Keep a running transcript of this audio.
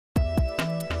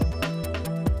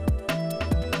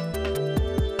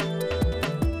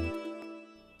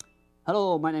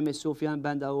Hello, my name is Sufyan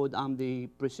Ben Daoud. I'm the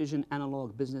Precision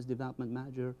Analog Business Development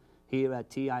Manager here at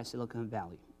TI Silicon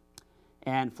Valley.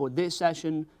 And for this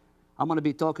session, I'm going to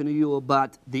be talking to you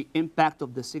about the impact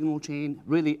of the signal chain,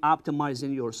 really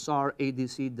optimizing your SAR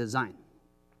ADC design.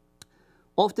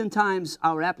 Oftentimes,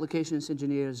 our applications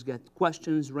engineers get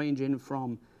questions ranging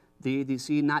from the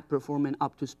ADC not performing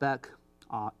up to spec.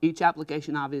 Each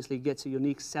application obviously gets a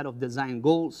unique set of design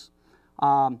goals.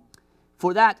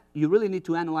 For that, you really need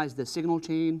to analyze the signal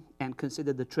chain and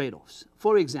consider the trade-offs.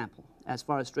 For example, as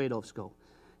far as trade-offs go,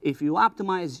 if you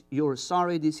optimize your SAR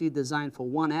ADC design for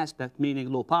one aspect,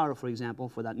 meaning low power, for example,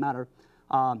 for that matter,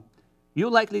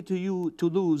 you're likely to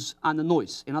lose on the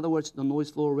noise. In other words, the noise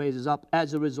floor raises up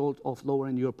as a result of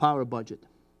lowering your power budget.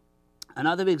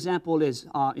 Another example is,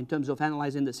 in terms of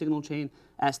analyzing the signal chain,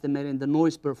 estimating the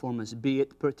noise performance, be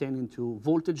it pertaining to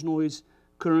voltage noise,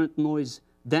 current noise,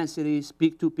 densities,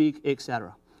 peak-to-peak,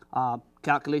 etc.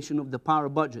 Calculation of the power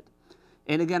budget.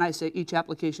 And again, I say each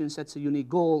application sets a unique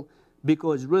goal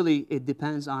because really it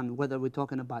depends on whether we're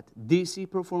talking about DC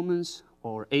performance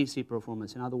or AC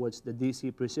performance. In other words, the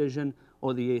DC precision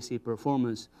or the AC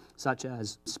performance, such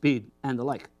as speed and the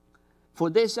like. For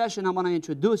this session, I'm going to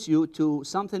introduce you to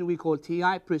something we call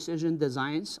TI Precision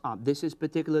Designs. This is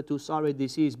particular to SAR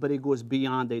ADCs, but it goes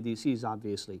beyond ADCs,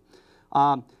 obviously.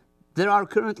 There are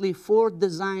currently 4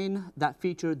 designs that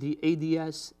feature the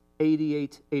ADS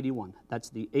 8881. That's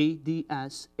the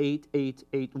ADS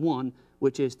 8881,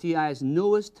 which is TI's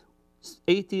newest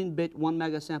 18-bit 1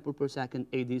 megasample per second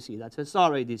ADC. That's a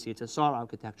SAR ADC. It's a SAR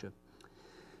architecture.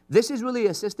 This is really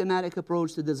a systematic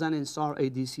approach to designing SAR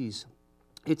ADCs.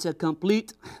 It's a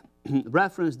complete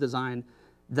reference design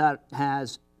that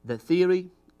has the theory,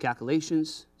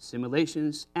 calculations,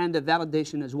 simulations, and the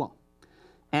validation as well.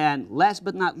 And last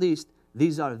but not least,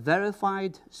 these are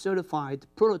verified, certified,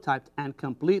 prototyped, and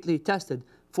completely tested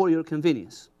for your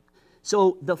convenience.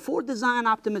 So the 4 design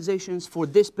optimizations for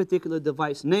this particular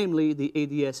device, namely the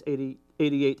ADS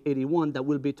 8881 that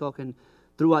we'll be talking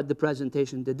throughout the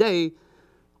presentation today,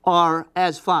 are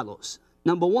as follows.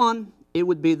 Number 1, it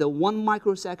would be the 1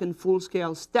 microsecond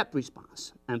full-scale step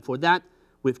response. And for that,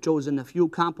 we've chosen a few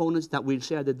components that we'll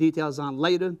share the details on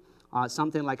later,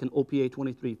 something like an OPA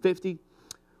 2350.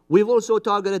 We've also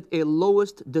targeted a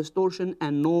lowest distortion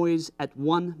and noise at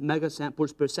 1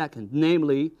 megasamples per second,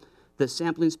 namely the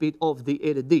sampling speed of the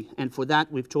A to D. And for that,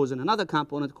 we've chosen another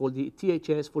component called the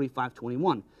THS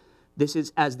 4521. This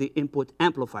is as the input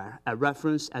amplifier, a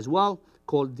reference as well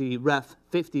called the Ref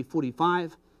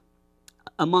 5045,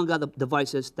 among other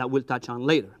devices that we'll touch on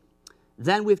later.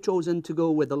 Then we've chosen to go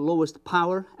with the lowest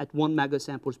power at 1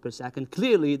 megasamples per second.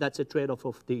 Clearly, that's a trade-off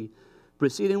of the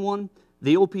preceding one.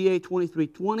 The OPA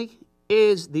 2320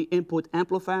 is the input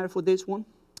amplifier for this one.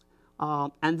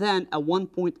 And then a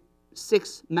 1.6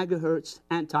 megahertz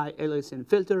anti-aliasing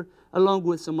filter, along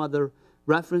with some other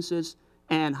references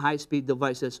and high-speed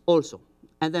devices also.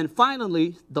 And then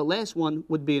finally, the last one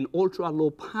would be an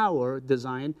ultra-low power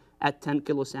design at 10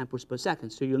 kilosamples per second.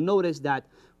 So you'll notice that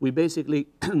we basically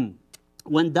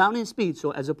went down in speed,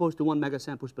 so as opposed to 1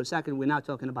 megasamples per second, we're now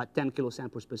talking about 10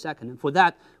 kilosamples per second. And for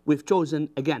that, we've chosen,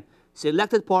 again,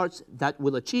 selected parts that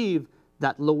will achieve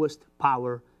that lowest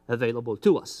power available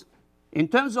to us. In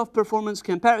terms of performance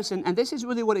comparison, and this is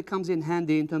really what it comes in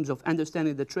handy in terms of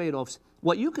understanding the trade-offs,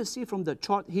 what you can see from the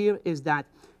chart here is that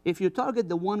if you target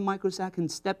the 1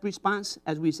 microsecond step response,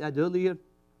 as we said earlier,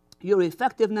 your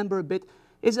effective number bit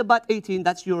is about 18.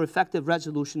 That's your effective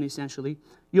resolution, essentially.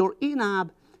 Your ENOB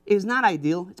is not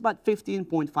ideal. It's about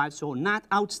 15.5, so not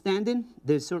outstanding.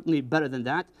 There's certainly better than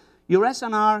that. Your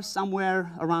SNR,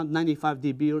 somewhere around 95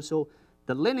 dB or so.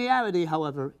 The linearity,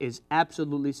 however, is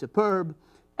absolutely superb,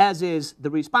 as is the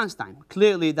response time.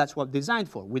 Clearly, that's what we're designed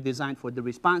for. We designed for the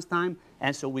response time,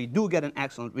 and so we do get an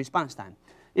excellent response time.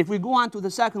 If we go on to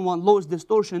the second one, lowest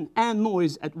distortion and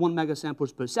noise at 1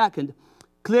 megasamples per second,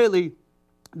 clearly,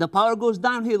 the power goes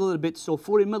down here a little bit, so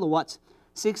 40 milliwatts,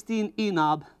 16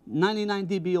 ENOB, 99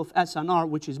 dB of SNR,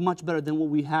 which is much better than what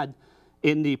we had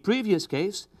in the previous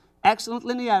case. Excellent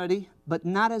linearity, but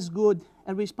not as good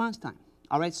a response time.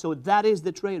 All right, so that is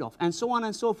the trade-off, and so on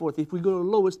and so forth. If we go to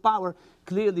lowest power,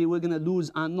 clearly we're going to lose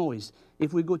on noise.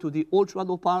 If we go to the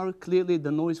ultra-low power, clearly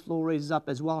the noise flow raises up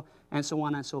as well, and so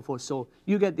on and so forth. So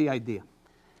you get the idea.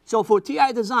 So for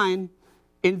TI design,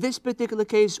 in this particular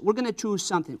case, we're going to choose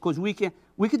something, because we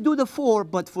could do the 4,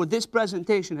 but for this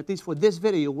presentation, at least for this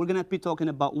video, we're going to be talking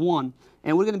about 1,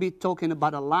 and we're going to be talking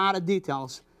about a lot of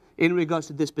details in regards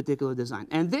to this particular design.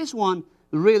 And this one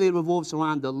really revolves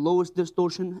around the lowest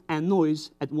distortion and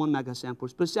noise at 1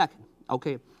 megasamples per second.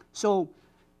 Okay, so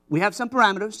we have some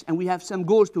parameters and we have some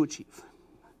goals to achieve.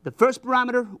 The first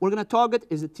parameter we're going to target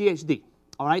is the THD,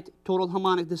 all right, total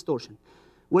harmonic distortion.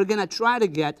 We're going to try to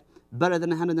get better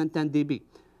than 110 dB.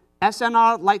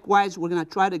 SNR, likewise, we're going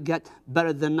to try to get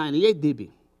better than 98 dB.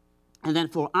 And then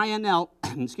for INL,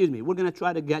 excuse me, we're going to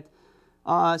try to get,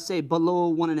 say,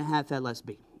 below 1.5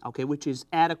 LSB, okay, which is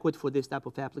adequate for this type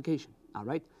of application, all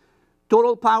right?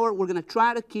 Total power, we're going to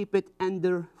try to keep it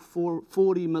under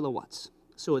 40 milliwatts.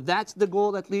 So that's the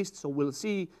goal at least, so we'll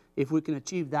see if we can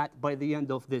achieve that by the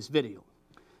end of this video.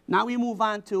 Now we move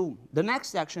on to the next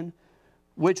section,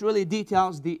 which really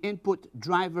details the input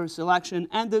driver selection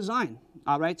and design.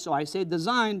 All right, so I say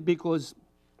design because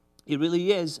it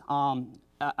really is,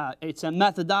 it's a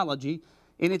methodology,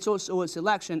 and it's also a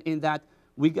selection in that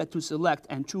we get to select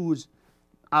and choose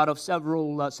out of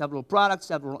several products,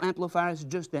 several amplifiers,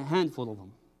 just a handful of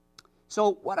them.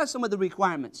 So what are some of the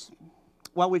requirements?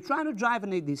 Well, we're trying to drive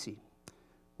an ADC.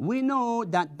 We know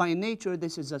that by nature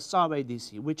this is a SAR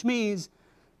ADC, which means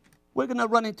we're going to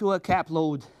run into a cap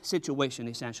load situation,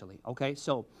 essentially, okay?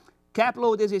 So cap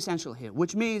load is essential here,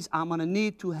 which means I'm going to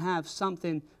need to have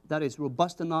something that is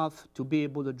robust enough to be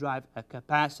able to drive a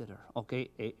capacitor, okay?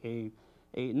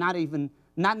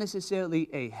 Not necessarily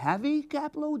a heavy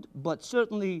cap load, but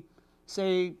certainly,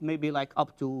 say, maybe like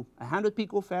up to 100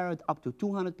 picofarad, up to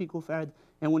 200 picofarad.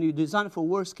 And when you design for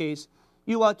worst case,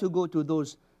 you ought to go to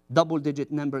those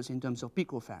double-digit numbers in terms of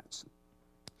picofarads.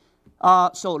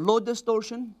 So low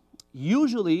distortion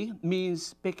usually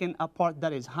means picking a part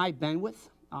that is high bandwidth.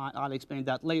 I'll explain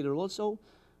that later also.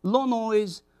 Low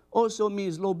noise also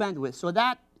means low bandwidth. So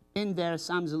that in there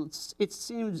sounds, it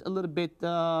seems a little bit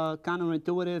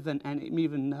counterintuitive and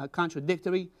even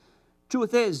contradictory.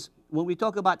 Truth is, when we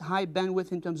talk about high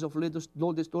bandwidth in terms of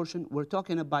low distortion, we're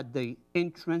talking about the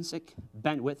intrinsic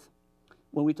bandwidth.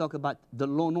 When we talk about the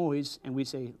low noise and we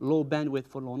say low bandwidth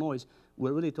for low noise,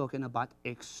 we're really talking about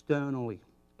externally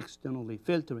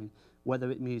filtering,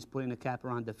 whether it means putting a cap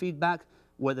around the feedback,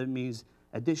 whether it means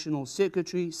additional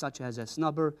circuitry such as a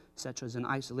snubber, such as an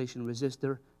isolation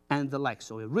resistor, and the like.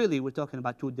 So really we're talking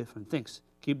about two different things.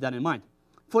 Keep that in mind.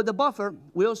 For the buffer,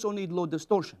 we also need low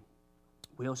distortion.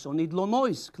 We also need low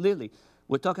noise, clearly.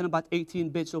 We're talking about 18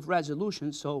 bits of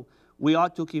resolution, so we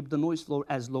ought to keep the noise floor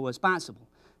as low as possible.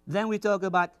 Then we talk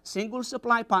about single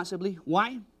supply possibly.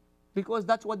 Why? Because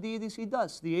that's what the ADC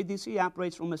does. The ADC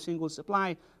operates from a single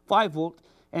supply, 5 volt,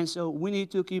 and so we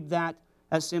need to keep that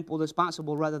as simple as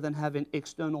possible rather than having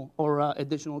external or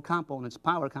additional components,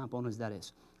 power components that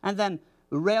is. And then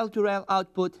rail-to-rail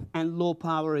output and low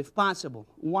power if possible.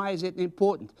 Why is it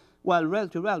important? Well,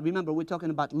 rail-to-rail, remember we're talking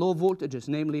about low voltages,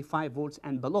 namely 5 volts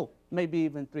and below, maybe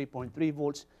even 3.3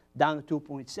 volts down to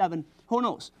 2.7, who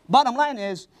knows? Bottom line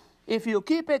is, if you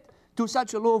keep it to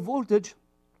such a low voltage,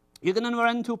 you're going to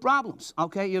run into problems,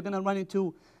 okay? You're going to run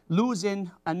into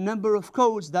losing a number of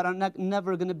codes that are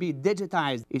never going to be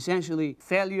digitized. Essentially,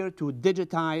 failure to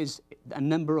digitize a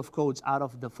number of codes out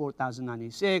of the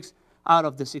 4096, out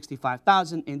of the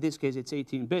 65,000. In this case, it's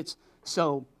 18 bits.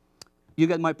 So you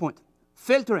get my point.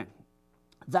 Filtering,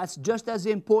 that's just as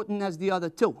important as the other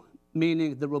two,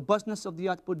 meaning the robustness of the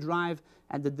output drive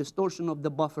and the distortion of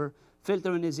the buffer.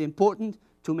 Filtering is important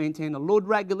to maintain a load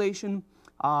regulation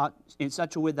in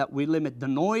such a way that we limit the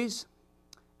noise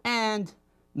and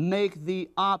make the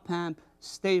op-amp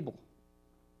stable.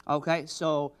 Okay,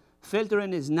 so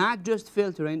filtering is not just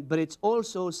filtering, but it's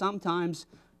also sometimes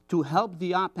to help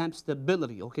the op-amp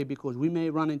stability, okay, because we may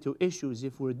run into issues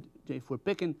if we're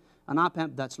picking an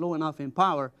op-amp that's low enough in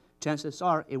power, chances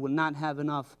are it will not have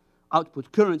enough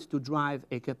output current to drive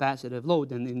a capacitive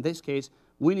load, and in this case,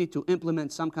 we need to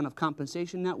implement some kind of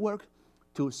compensation network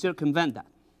to circumvent that.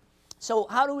 So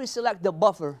how do we select the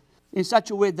buffer in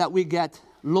such a way that we get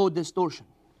low distortion?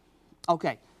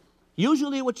 Okay,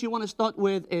 usually what you want to start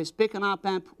with is pick an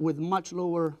op-amp with much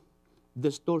lower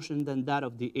distortion than that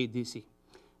of the ADC.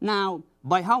 Now,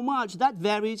 by how much, that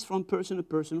varies from person to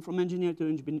person, from engineer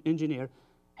to engineer,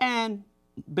 and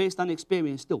based on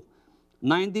experience too.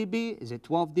 9 dB, is it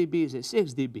 12 dB, is it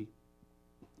 6 dB?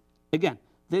 Again,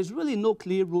 there's really no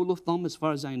clear rule of thumb as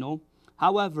far as I know.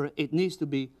 However, it needs to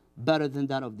be better than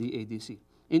that of the ADC.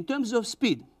 In terms of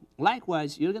speed,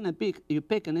 likewise, you're going to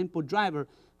pick an input driver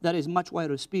that is much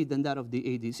wider speed than that of the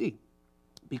ADC.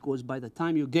 Because by the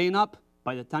time you gain up,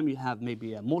 by the time you have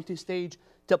maybe a multi-stage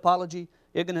topology,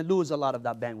 you're going to lose a lot of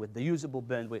that bandwidth, the usable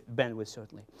bandwidth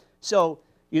certainly. So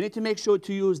you need to make sure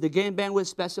to use the gain bandwidth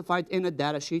specified in a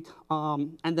data sheet.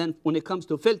 And then when it comes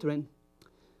to filtering,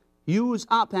 use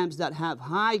op-amps that have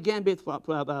high gambit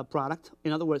product,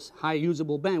 in other words, high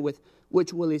usable bandwidth,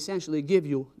 which will essentially give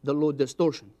you the low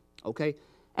distortion, okay?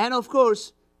 And of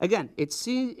course, again, it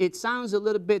sounds a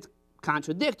little bit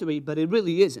contradictory, but it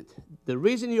really isn't. The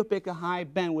reason you pick a high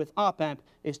bandwidth op-amp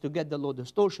is to get the low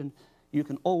distortion. You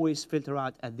can always filter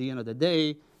out at the end of the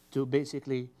day to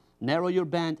basically narrow your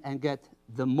band and get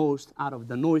the most out of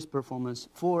the noise performance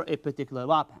for a particular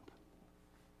op-amp.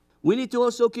 We need to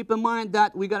also keep in mind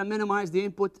that we got to minimize the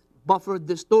input buffer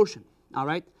distortion, all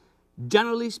right?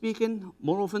 Generally speaking,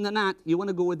 more often than not, you want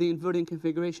to go with the inverting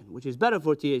configuration, which is better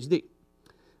for THD.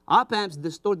 Op-amps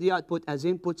distort the output as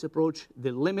inputs approach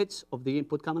the limits of the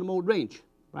input common mode range,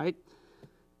 right?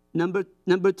 Number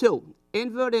two,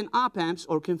 inverting op-amps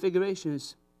or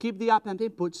configurations keep the op-amp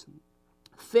inputs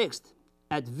fixed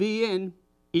at Vin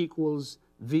equals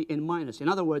Vin minus. In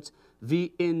other words,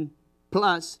 Vin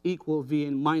plus equal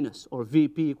Vin minus, or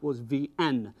Vp equals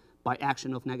Vn by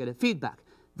action of negative feedback.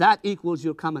 That equals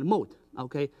your common mode,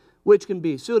 okay, which can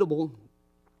be suitable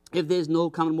if there's no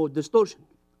common mode distortion.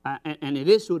 And it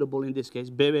is suitable in this case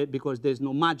because there's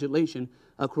no modulation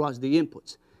across the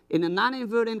inputs. In a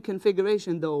non-inverting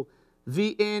configuration, though,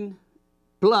 Vn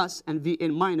plus and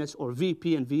Vn minus, or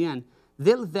Vp and Vn,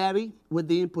 they'll vary with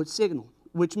the input signal,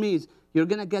 which means you're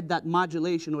going to get that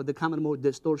modulation or the common mode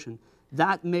distortion.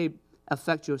 That may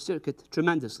affect your circuit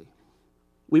tremendously.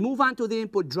 We move on to the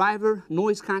input driver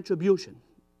noise contribution.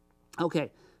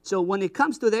 Okay, so when it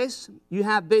comes to this, you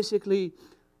have basically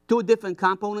two different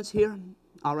components here,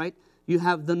 all right? You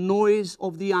have the noise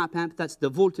of the op-amp, that's the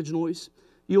voltage noise.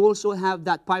 You also have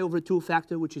that pi over 2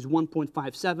 factor, which is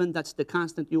 1.57. That's the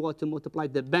constant you ought to multiply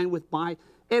the bandwidth by.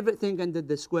 Everything under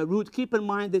the square root. Keep in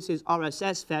mind this is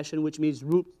RSS fashion, which means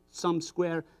root sum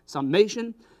square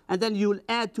summation. And then you'll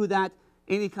add to that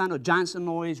any kind of Johnson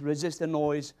noise, resistor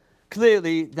noise.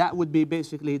 Clearly, that would be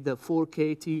basically the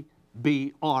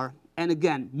 4kTBR. And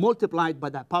again, multiplied by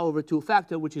that pi over 2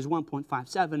 factor, which is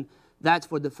 1.57. That's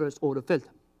for the first order filter.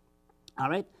 All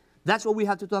right? That's what we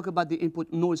have to talk about, the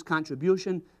input noise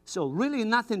contribution. So really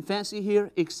nothing fancy here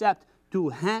except to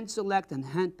hand select and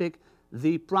hand pick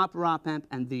the proper op-amp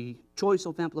and the choice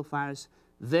of amplifiers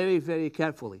very, very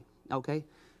carefully, okay?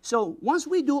 So once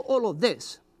we do all of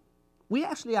this, we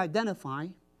actually identify,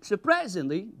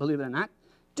 surprisingly, believe it or not,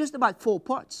 just about 4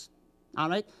 parts, all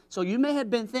right? So you may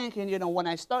have been thinking, you know, when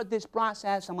I start this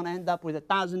process, I'm going to end up with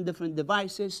 1,000 different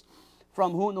devices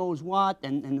from who knows what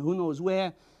and who knows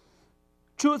where.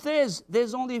 Truth is,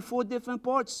 there's only 4 different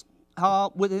parts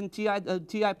within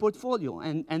TI portfolio,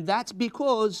 and that's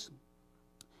because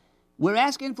we're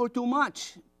asking for too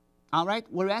much, all right?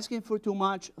 We're asking for too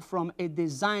much from a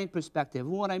design perspective.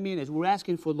 What I mean is we're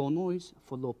asking for low noise,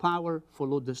 for low power, for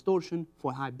low distortion,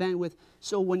 for high bandwidth.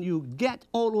 So when you get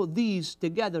all of these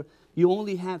together, you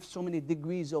only have so many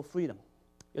degrees of freedom.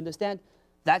 You understand?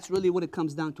 That's really what it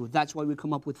comes down to. That's why we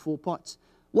come up with 4 parts.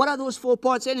 What are those 4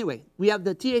 parts anyway? We have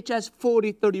the THS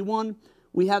 4031,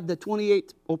 we have the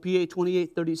 28 OPA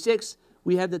 2836,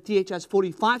 we have the THS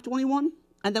 4521,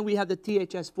 and then we have the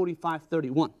THS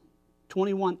 4531,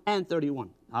 21 and 31,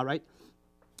 all right?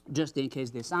 Just in case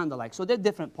they sound alike. So they're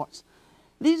different parts.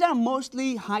 These are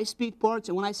mostly high-speed parts,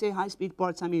 and when I say high-speed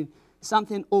parts, I mean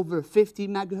something over 50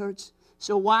 megahertz.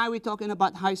 So why are we talking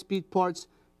about high-speed parts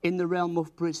in the realm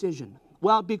of precision?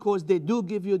 Well, because they do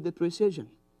give you the precision.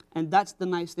 And that's the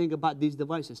nice thing about these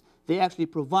devices. They actually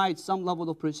provide some level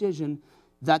of precision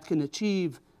that can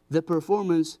achieve the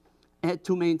performance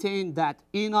to maintain that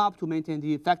ENOP, to maintain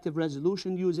the effective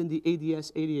resolution using the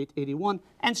ADS 8881,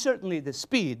 and certainly the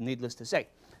speed, needless to say.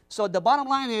 So the bottom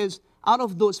line is, out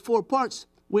of those 4 parts,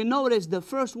 we notice the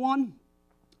first one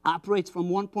operates from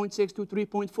 1.6 to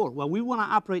 3.4. Well, we want to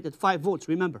operate at 5 volts,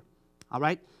 remember, all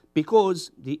right?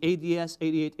 Because the ADS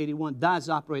 8881 does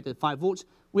operate at 5 volts.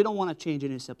 We don't want to change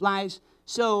any supplies,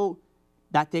 so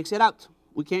that takes it out.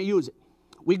 We can't use it.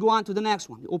 We go on to the next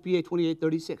one, the OPA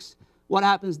 2836. What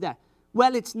happens there?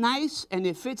 Well, it's nice, and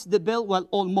it fits the bill, well,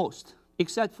 almost,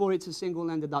 except for it's a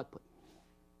single-ended output.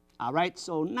 All right,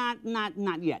 so not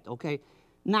yet, okay?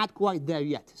 Not quite there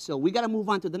yet. So we got to move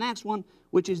on to the next one,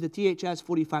 which is the THS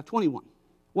 4521.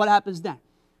 What happens there?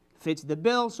 Fits the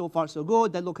bill, so far so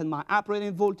good. I look at my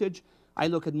operating voltage. I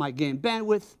look at my gain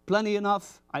bandwidth, plenty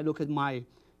enough. I look at my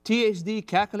THD,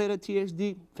 calculated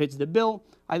THD, fits the bill.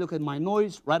 I look at my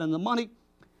noise, right on the money.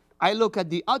 I look at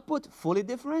the output, fully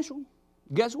differential.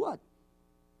 Guess what?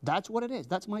 That's what it is.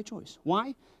 That's my choice.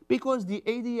 Why? Because the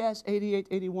ADS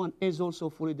 8881 is also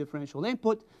fully differential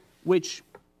input, which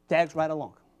tags right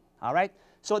along. All right?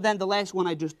 So then the last one,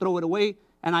 I just throw it away,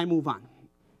 and I move on.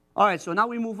 All right, so now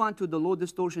we move on to the low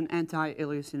distortion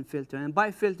anti-aliasing filter. And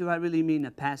by filter, I really mean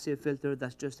a passive filter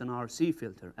that's just an RC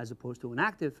filter, as opposed to an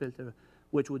active filter,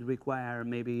 which would require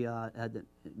maybe a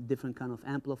different kind of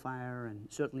amplifier and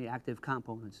certainly active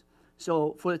components.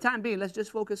 So for the time being, let's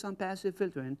just focus on passive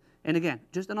filtering. And again,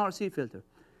 just an RC filter.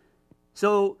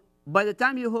 So by the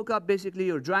time you hook up basically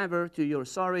your driver to your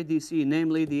SAR ADC,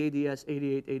 namely the ADS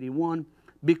 8881,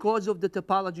 because of the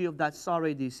topology of that SAR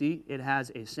ADC, it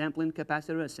has a sampling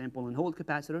capacitor, a sample and hold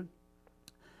capacitor.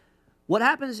 What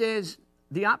happens is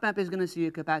the op-amp is going to see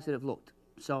a capacitive load.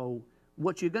 So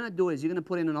what you're going to do is you're going to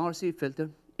put in an RC filter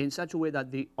in such a way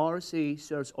that the RC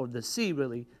serves, or the C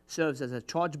really, serves as a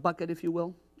charge bucket, if you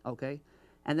will, okay?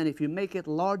 And then if you make it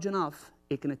large enough,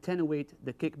 it can attenuate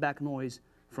the kickback noise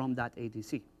from that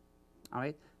ADC, all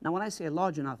right? Now, when I say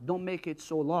large enough, don't make it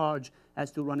so large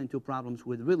as to run into problems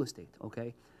with real estate,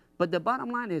 okay? But the bottom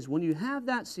line is when you have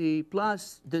that C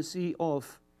plus the C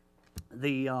of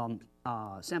the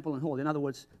sample and hold, in other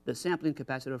words, the sampling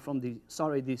capacitor from the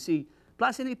SAR ADC,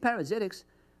 plus any parasitics,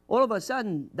 all of a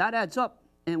sudden, that adds up.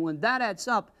 And when that adds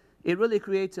up, it really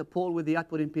creates a pole with the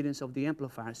output impedance of the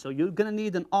amplifier. So you're going to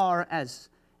need an R as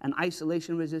an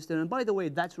isolation resistor. And by the way,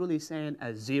 that's really saying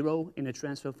a 0 in a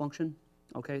transfer function.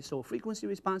 Okay, so frequency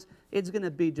response, it's going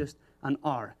to be just an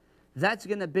R. That's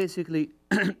going to basically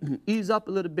ease up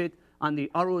a little bit on the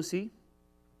ROC.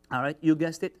 All right, you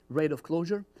guessed it, rate of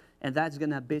closure. And that's going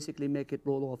to basically make it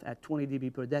roll off at 20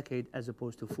 dB per decade as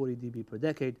opposed to 40 dB per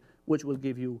decade, which will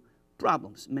give you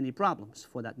problems, many problems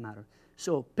for that matter.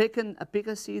 So pick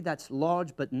a C that's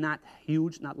large but not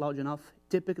huge, not large enough.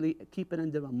 Typically keep it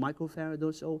under a microfarad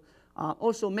or so.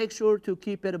 Also make sure to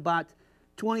keep it about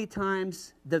 20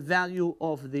 times the value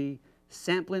of the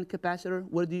sampling capacitor.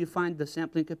 Where do you find the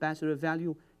sampling capacitor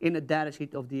value? In the data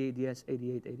sheet of the ADS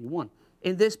 8881.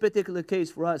 In this particular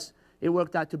case for us, it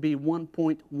worked out to be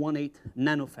 1.18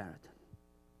 nanofarad.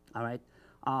 All right?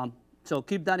 So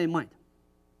keep that in mind.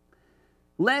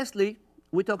 Lastly,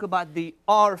 we talk about the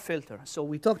R filter. So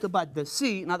we talked about the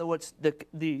C, in other words,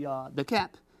 the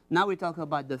cap. Now we talk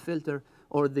about the filter,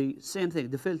 or the same thing,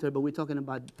 the filter, but we're talking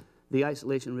about the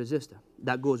isolation resistor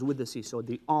that goes with the C, so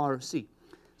the RC.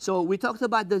 So we talked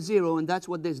about the 0, and that's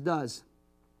what this does.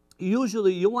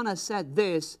 Usually you want to set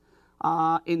this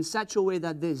in such a way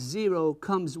that this 0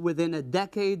 comes within a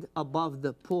decade above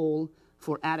the pole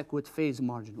for adequate phase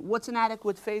margin. What's an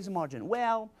adequate phase margin?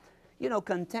 Well, you know,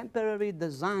 contemporary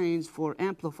designs for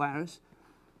amplifiers,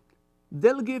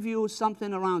 they'll give you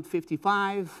something around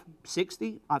 55,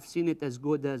 60. I've seen it as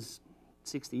good as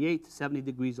 68, 70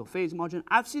 degrees of phase margin.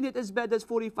 I've seen it as bad as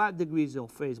 45 degrees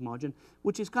of phase margin,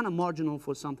 which is kind of marginal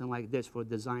for something like this, for a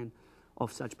design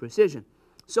of such precision.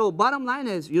 So bottom line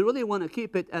is you really want to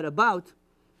keep it at about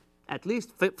at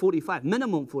least 45,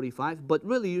 minimum 45, but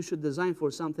really you should design for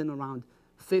something around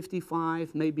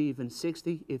 55, maybe even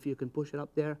 60 if you can push it up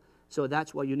there. So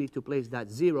that's why you need to place that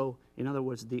 0, in other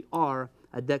words, the R,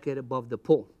 a decade above the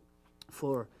pole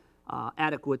for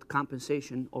adequate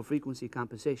compensation or frequency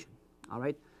compensation. All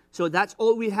right? So that's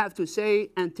all we have to say.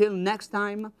 Until next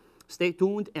time, stay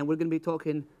tuned, and we're going to be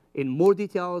talking in more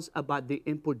details about the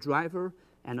input driver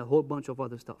and a whole bunch of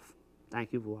other stuff.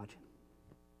 Thank you for watching.